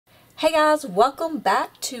Hey guys, welcome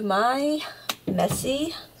back to my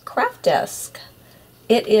messy craft desk.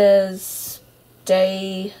 It is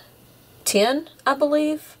day 10, I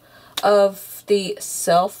believe, of the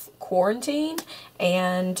self-quarantine,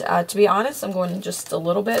 and to be honest, I'm going just a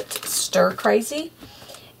little bit stir crazy,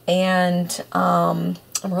 and I'm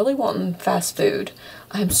really wanting fast food.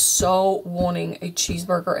 I'm so wanting a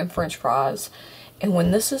cheeseburger and french fries. And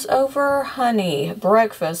when this is over, honey,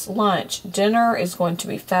 breakfast, lunch, dinner is going to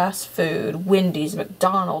be fast food. Wendy's,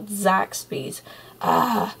 McDonald's, Zaxby's.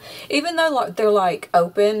 Even though they're like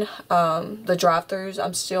open, the drive-thrus,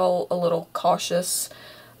 I'm still a little cautious.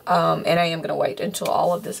 And I am going to wait until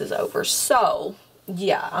all of this is over. So,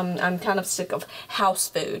 yeah, I'm kind of sick of house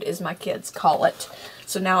food, as my kids call it.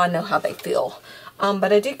 So now I know how they feel.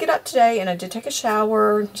 But I did get up today and I did take a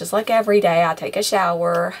shower. Just like every day, I take a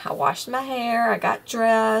shower. I washed my hair. I got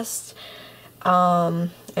dressed.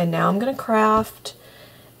 And now I'm going to craft.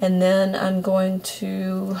 And then I'm going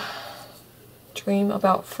to dream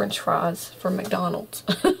about french fries from McDonald's.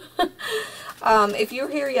 If you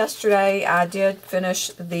were here yesterday, I did finish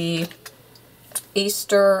the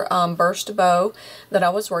Easter burst bow that I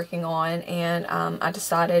was working on. And I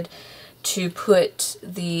decided to put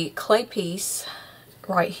the clay piece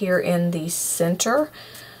right here in the center.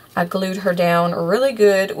 I glued her down really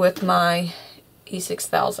good with my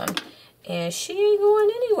E6000 and she ain't going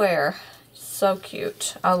anywhere. So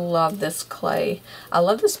cute. I love this clay. I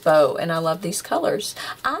love this bow and I love these colors.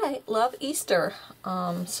 I love Easter.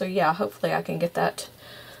 So yeah, hopefully I can get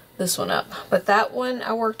this one up. But that one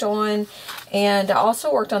I worked on, and I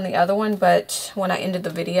also worked on the other one, but when I ended the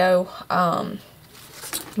video,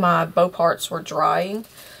 my bow parts were drying.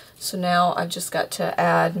 So now I've just got to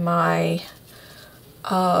add my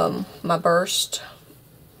my burst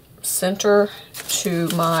center to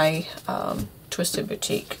my Twisted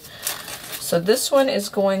Boutique. So this one is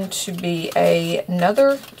going to be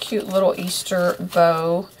another cute little Easter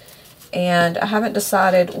bow, and I haven't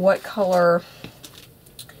decided what color.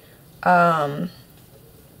 What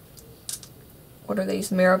are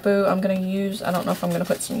these? Marabou I'm going to use. I don't know if I'm going to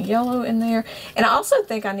put some yellow in there. And I also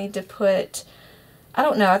think I need to put, I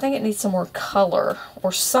don't know, I think it needs some more color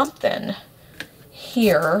or something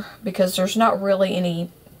here, because there's not really any,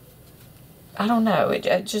 I don't know,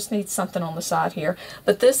 it just needs something on the side here.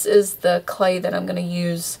 But this is the clay that I'm going to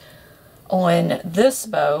use on this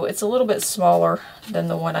bow. It's a little bit smaller than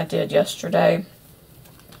the one I did yesterday,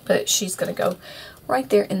 but she's going to go right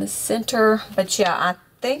there in the center. But yeah, I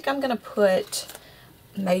think I'm going to put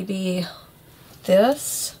maybe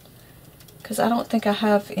this, because I don't think I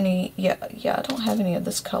have any, yeah, I don't have any of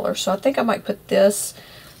this color. So I think I might put this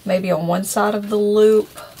maybe on one side of the loop,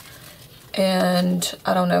 and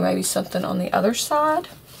I don't know, maybe something on the other side.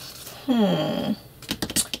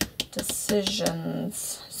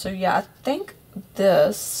 Decisions. So yeah, I think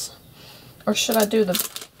this, or should I do the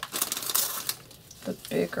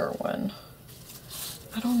bigger one?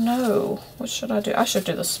 I don't know. What should I do? I should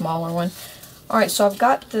do the smaller one. Alright, so I've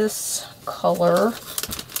got this color,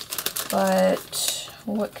 but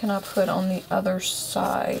what can I put on the other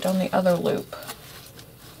side, on the other loop?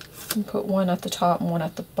 I can put one at the top and one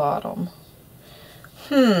at the bottom.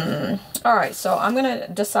 Alright, so I'm going to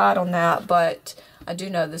decide on that, but I do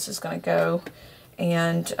know this is going to go,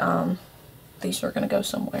 and these are going to go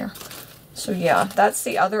somewhere. So yeah, that's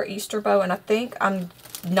the other Easter bow, and I think I'm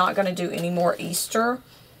not going to do any more Easter,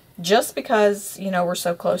 just because, you know, we're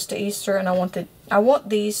so close to Easter, and I want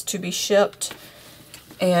these to be shipped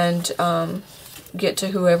and get to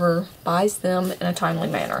whoever buys them in a timely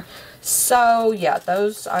manner. So yeah,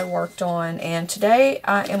 those I worked on, and today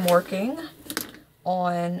I am working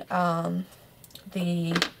on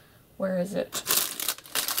where is it?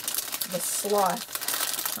 The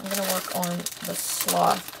sloth. I'm going to work on the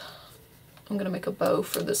sloth. I'm going to make a bow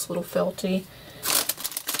for this little felty,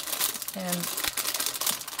 and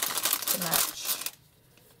to match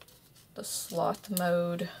the sloth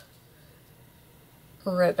mode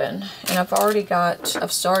ribbon. And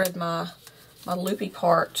I've started my loopy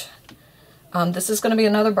part. This is going to be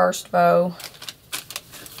another burst bow.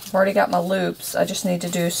 I've already got my loops. I just need to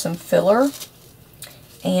do some filler,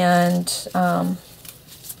 and I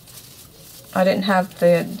didn't have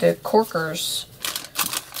the corkers,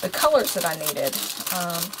 the colors that I needed,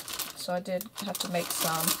 so I did have to make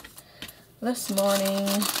some this morning.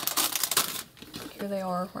 Here they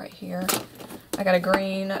are right here. I got a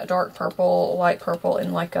green, a dark purple, light purple,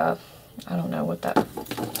 and like a, I don't know what that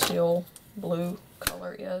teal blue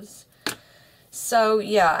color is. So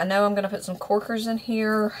yeah, I know I'm going to put some corkers in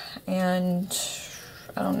here, and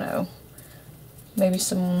I don't know, maybe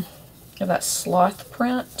some of that sloth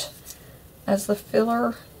print as the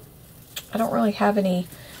filler. I don't really have any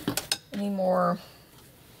more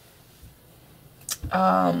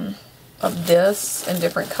of this in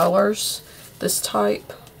different colors, this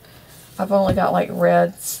type. I've only got like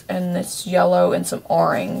reds and this yellow and some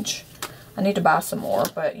orange. I need to buy some more,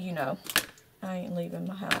 but you know, I ain't leaving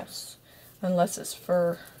my house unless it's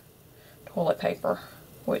for toilet paper,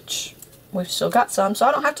 which we've still got some, so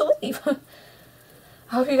I don't have to leave. I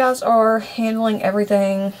hope you guys are handling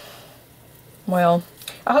everything well.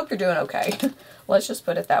 I hope you're doing okay. Let's just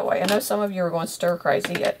put it that way. I know some of you are going stir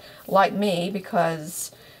crazy like me,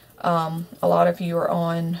 because a lot of you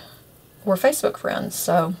we're Facebook friends,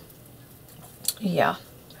 so yeah,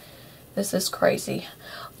 this is crazy,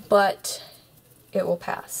 but it will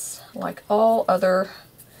pass. Like all other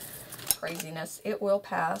craziness, it will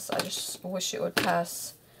pass. I just wish it would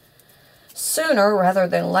pass sooner rather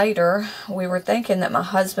than later. We were thinking that my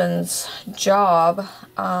husband's job,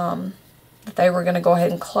 that they were going to go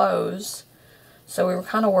ahead and close, so we were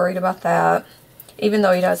kind of worried about that, even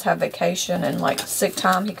though he does have vacation and like sick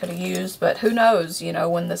time he could have used, but who knows, you know,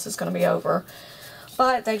 when this is going to be over.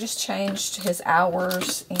 But they just changed his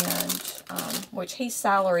hours, and which he's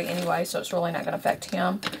salary anyway, so it's really not going to affect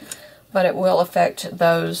him, but it will affect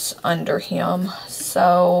those under him.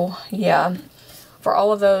 So yeah, for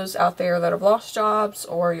all of those out there that have lost jobs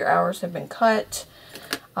or your hours have been cut,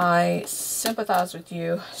 I sympathize with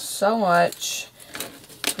you so much.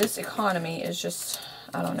 This economy is just,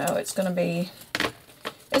 I don't know, it's going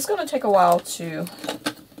to take a while to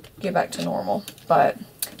get back to normal, but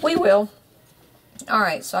we will.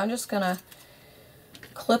 Alright, so I'm just going to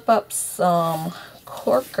clip up some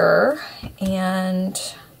corker, and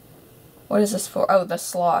what is this for? Oh, the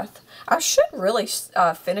sloth. I should really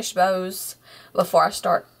finish bows before I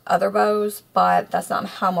start other bows, but that's not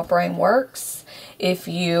how my brain works. If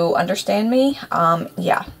you understand me,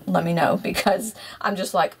 yeah, let me know, because I'm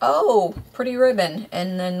just like, oh, pretty ribbon,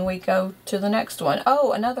 and then we go to the next one.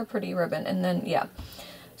 Oh, another pretty ribbon, and then, yeah.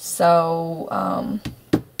 So,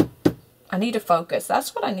 I need to focus.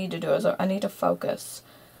 That's what I need to do, is I need to focus.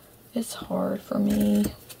 It's hard for me.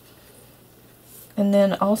 And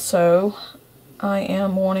then also, I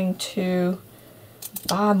am wanting to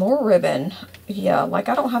buy more ribbon. Yeah, like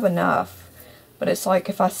I don't have enough. But it's like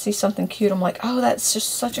if I see something cute, I'm like, oh, that's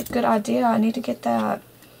just such a good idea. I need to get that.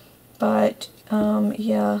 But,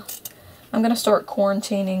 yeah. I'm going to start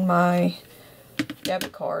quarantining my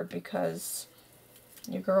debit card, because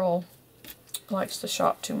your girl likes to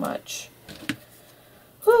shop too much.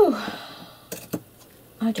 Whew.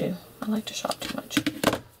 I do. I like to shop too much.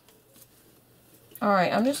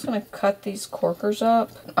 Alright, I'm just going to cut these corkers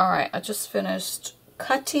up. Alright, I just finished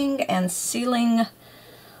cutting and sealing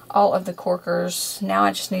all of the corkers. Now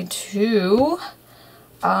I just need to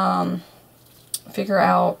figure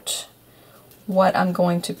out what I'm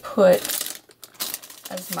going to put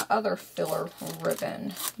as my other filler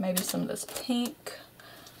ribbon. Maybe some of this pink,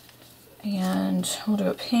 and we'll do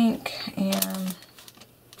a pink, and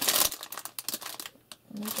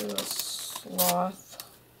we'll do a sloth.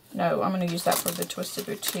 No, I'm going to use that for the Twisted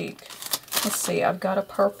Boutique. Let's see, I've got a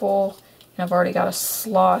purple, and I've already got a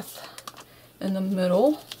sloth in the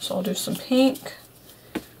middle, so I'll do some pink.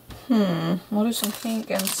 I'll do some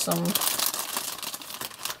pink and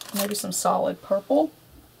maybe some solid purple.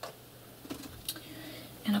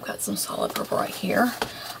 And I've got some solid purple right here.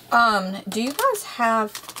 Do you guys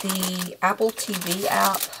have the Apple TV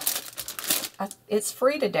app? It's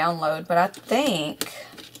free to download, but I think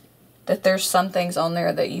that there's some things on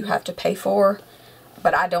there that you have to pay for,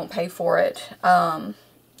 but I don't pay for it.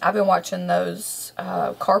 I've been watching those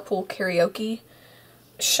carpool karaoke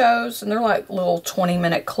shows, and they're like little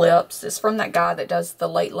 20-minute clips. It's from that guy that does the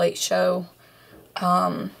Late Late Show.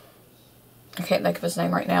 I can't think of his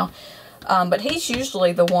name right now. But he's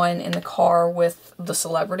usually the one in the car with the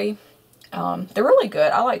celebrity. They're really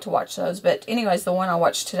good. I like to watch those. But anyways, the one I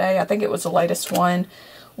watched today, I think it was the latest one,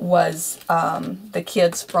 was the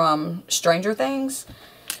kids from Stranger Things.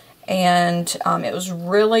 And it was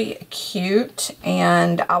really cute,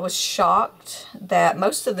 and I was shocked that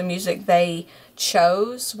most of the music they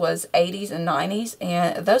chose was 80s and 90s,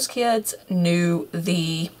 and those kids knew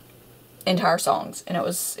the entire songs, and it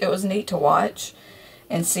was neat to watch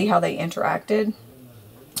and see how they interacted.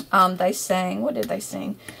 They sang, what did they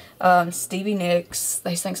sing? Stevie Nicks.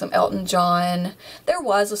 They sang some Elton John. There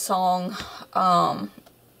was a song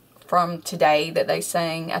from Today that they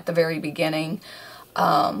sang at the very beginning.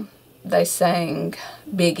 They sang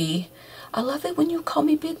Biggie. I love it when you call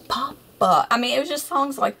me Big Papa. I mean, it was just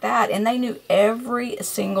songs like that, and they knew every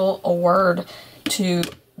single word to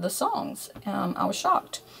the songs. I was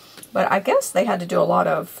shocked. But I guess they had to do a lot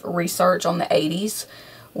of research on the 80s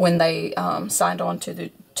when they signed on to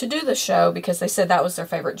do the show, because they said that was their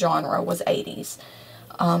favorite genre, was 80s.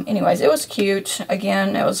 Anyways, it was cute.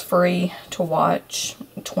 Again, it was free to watch,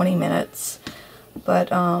 20 minutes.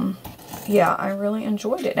 But, yeah, I really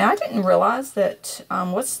enjoyed it. Now, I didn't realize that,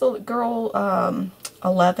 what's the girl,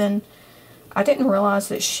 11? I didn't realize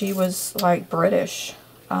that she was, like, British.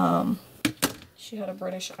 She had a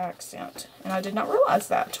British accent. And I did not realize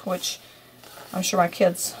that, which I'm sure my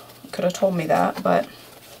kids could have told me that. But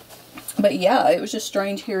yeah, it was just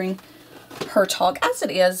strange hearing her talk, as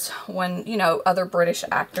it is when, you know, other British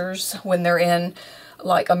actors, when they're in,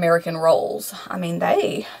 like, American roles. I mean,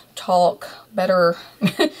 they talk better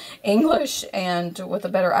English and with a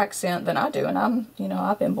better accent than I do. And I'm, you know,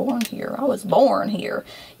 I've been born here. I was born here,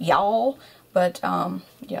 y'all. But,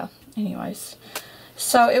 yeah, anyways.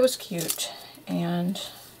 So, it was cute. And,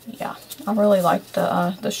 yeah, I really liked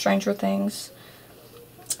the Stranger Things.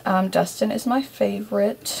 Dustin is my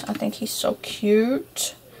favorite. I think he's so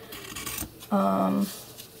cute. I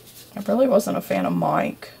really wasn't a fan of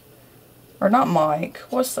Mike. Or not Mike.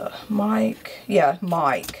 What's the... Mike? Yeah,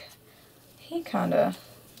 Mike. He kind of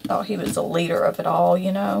thought he was the leader of it all,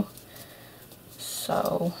 you know.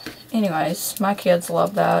 So, anyways, my kids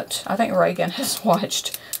love that. I think Reagan has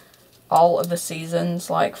watched all of the seasons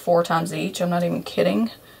like 4 times each. I'm not even kidding.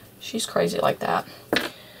 She's crazy like that.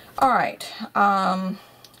 Alright.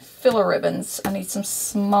 Filler ribbons. I need some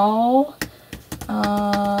small...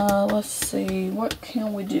 let's see, what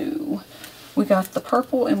can we do? We got the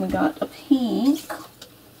purple and we got a pink.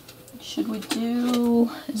 Should we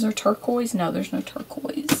do, is there turquoise? No, there's no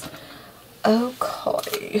turquoise.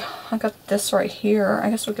 Okay, I got this right here. I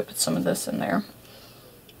guess we could put some of this in there.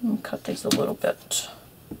 I'll cut these a little bit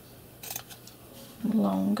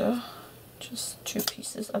longer. Just 2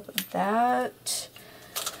 pieces of that.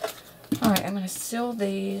 Alright, I'm going to seal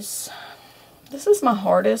these. This is my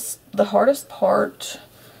the hardest part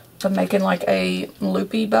of making like a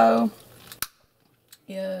loopy bow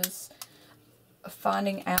is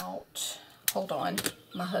finding out, hold on,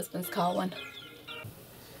 my husband's calling.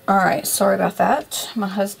 Alright, sorry about that. My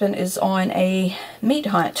husband is on a meat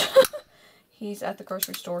hunt. He's at the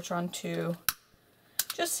grocery store trying to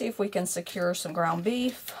just see if we can secure some ground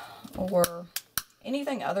beef or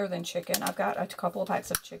anything other than chicken. I've got a couple of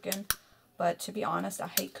packs of chicken, but to be honest, I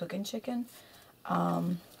hate cooking chicken.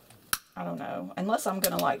 I don't know, unless I'm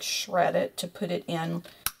gonna like shred it to put it in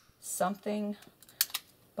something,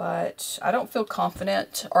 but I don't feel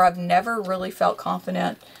confident, or I've never really felt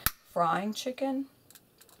confident frying chicken,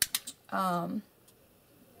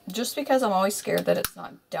 just because I'm always scared that it's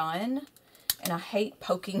not done, and I hate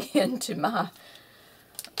poking into my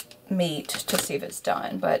meat to see if it's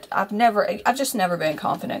done. But I've just never been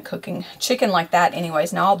confident cooking chicken like that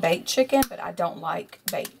anyways. Now I'll bake chicken, but I don't like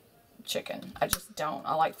baked chicken. I just don't.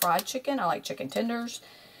 I like fried chicken. I like chicken tenders.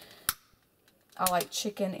 I like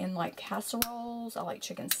chicken in like casseroles. I like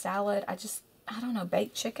chicken salad. I don't know,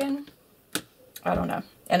 baked chicken. I don't know.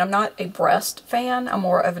 And I'm not a breast fan. I'm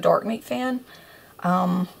more of a dark meat fan.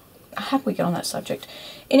 How did we get on that subject?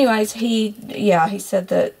 Anyways, he said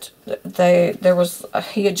that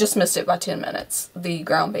he had just missed it by 10 minutes, the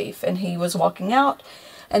ground beef, and he was walking out,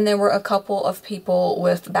 and there were a couple of people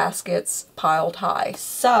with baskets piled high.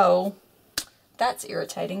 So, that's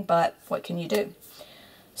irritating, but what can you do?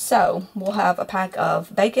 So, we'll have a pack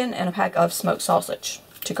of bacon and a pack of smoked sausage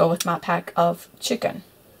to go with my pack of chicken.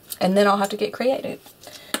 And then I'll have to get creative.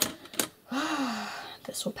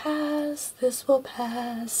 This will pass. This will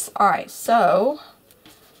pass. Alright, so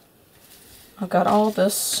I've got all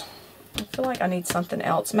this. I feel like I need something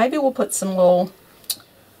else. Maybe we'll put some little...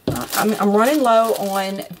 I'm running low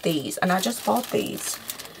on these, and I just bought these.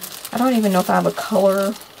 I don't even know if I have a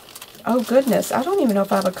color. Oh, goodness. I don't even know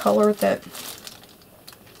if I have a color that...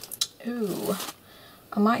 Ooh.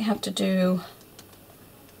 I might have to do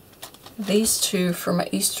these 2 for my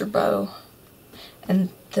Easter bow. And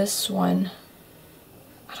this one...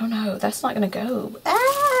 I don't know. That's not going to go.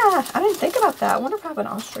 Ah! I didn't think about that. I wonder if I have an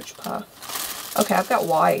ostrich puff. Okay, I've got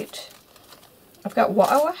white. I've got white.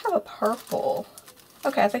 Oh, I have a purple.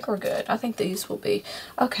 Okay, I think we're good. I think these will be.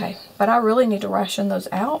 Okay, but I really need to ration those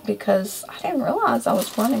out because I didn't realize I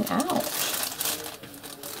was running out.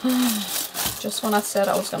 Just when I said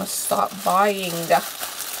I was going to stop buying. I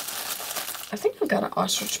think I've got an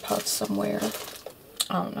ostrich puff somewhere.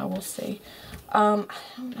 I don't know. We'll see. I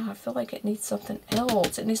don't know. I feel like it needs something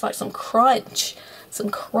else. It needs like some crunch. Some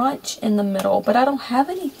crunch in the middle. But I don't have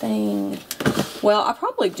anything. Well, I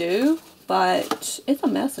probably do. But it's a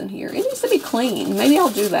mess in here. It needs to be clean. Maybe I'll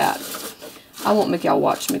do that. I won't make y'all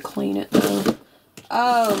watch me clean it though.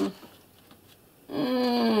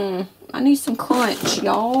 I need some crunch,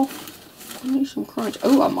 y'all. I need some crunch.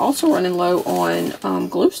 Oh, I'm also running low on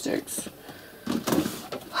glue sticks.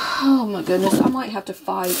 Oh my goodness, I might have to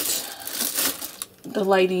fight the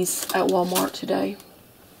ladies at Walmart today.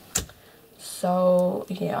 So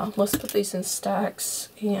yeah, let's put these in stacks.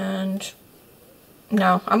 And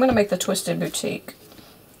no, I'm gonna make the Twisted Boutique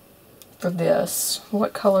for this.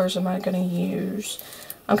 What colors am I gonna use?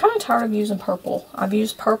 I'm kind of tired of using purple. I've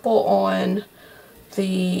used purple on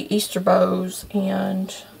the Easter bows,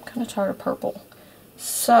 and I'm kind of tired of purple.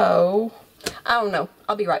 So I don't know.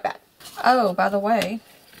 I'll be right back. Oh, by the way,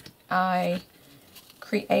 I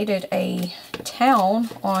created a town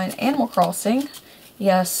on Animal Crossing.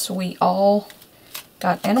 Yes, we all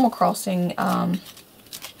got Animal Crossing,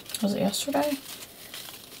 was it yesterday?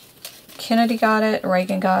 Kennedy got it,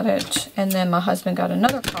 Reagan got it, and then my husband got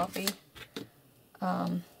another copy,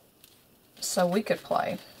 so we could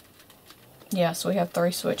play. Yes, we have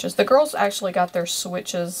 3 Switches. The girls actually got their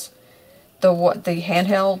Switches, the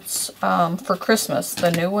handhelds, for Christmas,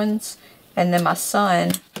 the new ones, and then my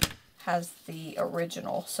son has the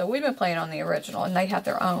original. So we've been playing on the original, and they have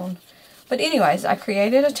their own. But anyways, I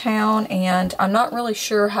created a town, and I'm not really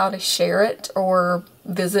sure how to share it or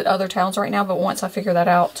visit other towns right now, but once I figure that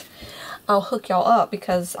out, I'll hook y'all up,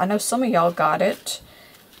 because I know some of y'all got it,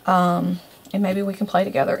 and maybe we can play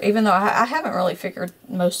together, even though I haven't really figured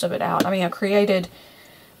most of it out. I mean, I created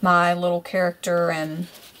my little character and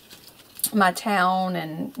my town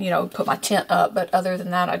and, you know, put my tent up, but other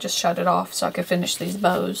than that, I just shut it off so I could finish these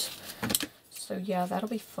bows. So yeah, that'll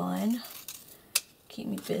be fun. Keep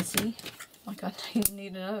me busy. Like I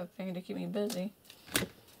need another thing to keep me busy.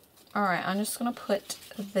 Alright, I'm just going to put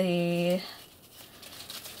the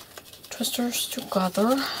twisters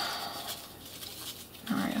together.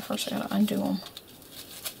 Alright, first I gotta undo them.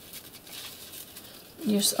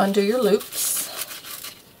 You just undo your loops.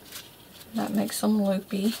 That makes them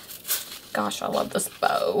loopy. Gosh, I love this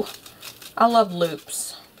bow. I love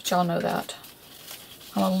loops, but y'all know that.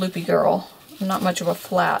 I'm a loopy girl. I'm not much of a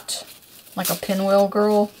flat, like a pinwheel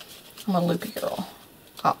girl. I'm a loopy girl.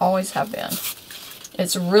 I always have been.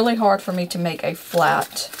 It's really hard for me to make a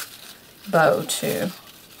flat bow too.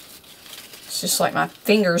 It's just like my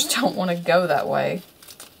fingers don't want to go that way.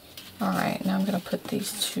 Alright, now I'm going to put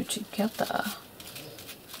these two together.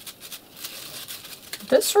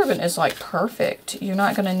 This ribbon is like perfect. You're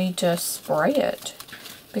not going to need to spray it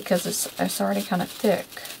because it's already kind of thick.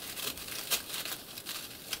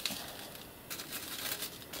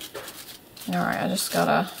 Alright, I just got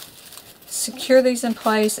to secure these in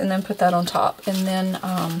place and then put that on top. And then,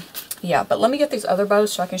 yeah, but let me get these other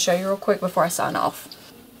bows so I can show you real quick before I sign off.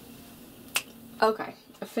 Okay,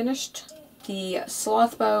 I finished the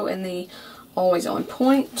sloth bow and the always on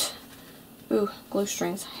point. Ooh, glue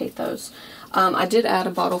strings, hate those. I did add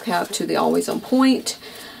a bottle cap to the always on point,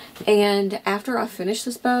 and after I finished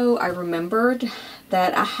this bow, I remembered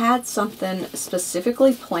that I had something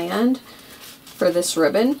specifically planned for this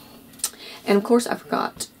ribbon, and of course I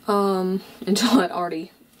forgot until I'd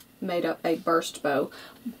already made up a burst bow.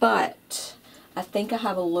 But I think I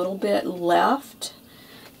have a little bit left,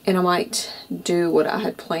 and I might do what I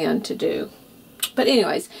had planned to do. But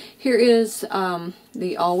anyways, here is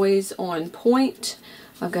the always on point.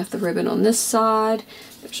 I've got the ribbon on this side.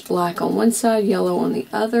 There's black on one side, yellow on the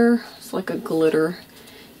other. It's like a glitter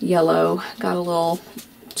yellow. Got a little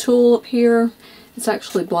tulle up here. It's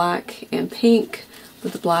actually black and pink,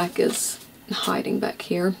 but the black is hiding back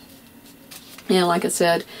here. And like I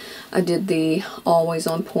said, I did the always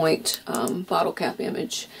on point bottle cap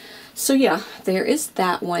image. So yeah, there is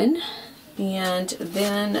that one. And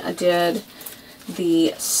then I did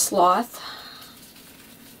the sloth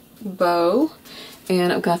bow,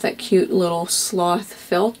 and I've got that cute little sloth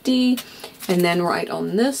felty, and then right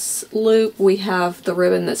on this loop we have the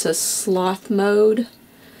ribbon that says sloth mode,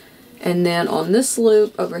 and then on this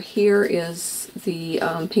loop over here is the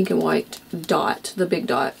pink and white dot, the big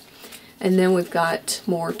dot, and then we've got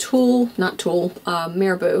more tulle, not tulle,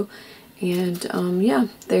 marabou, and yeah,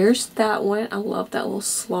 there's that one. I love that little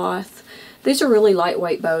sloth. These are really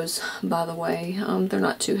lightweight bows, by the way. They're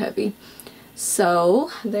not too heavy.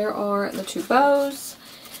 So there are the two bows,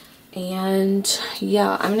 and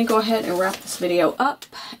yeah, I'm gonna go ahead and wrap this video up,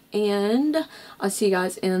 and I'll see you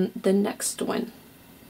guys in the next one.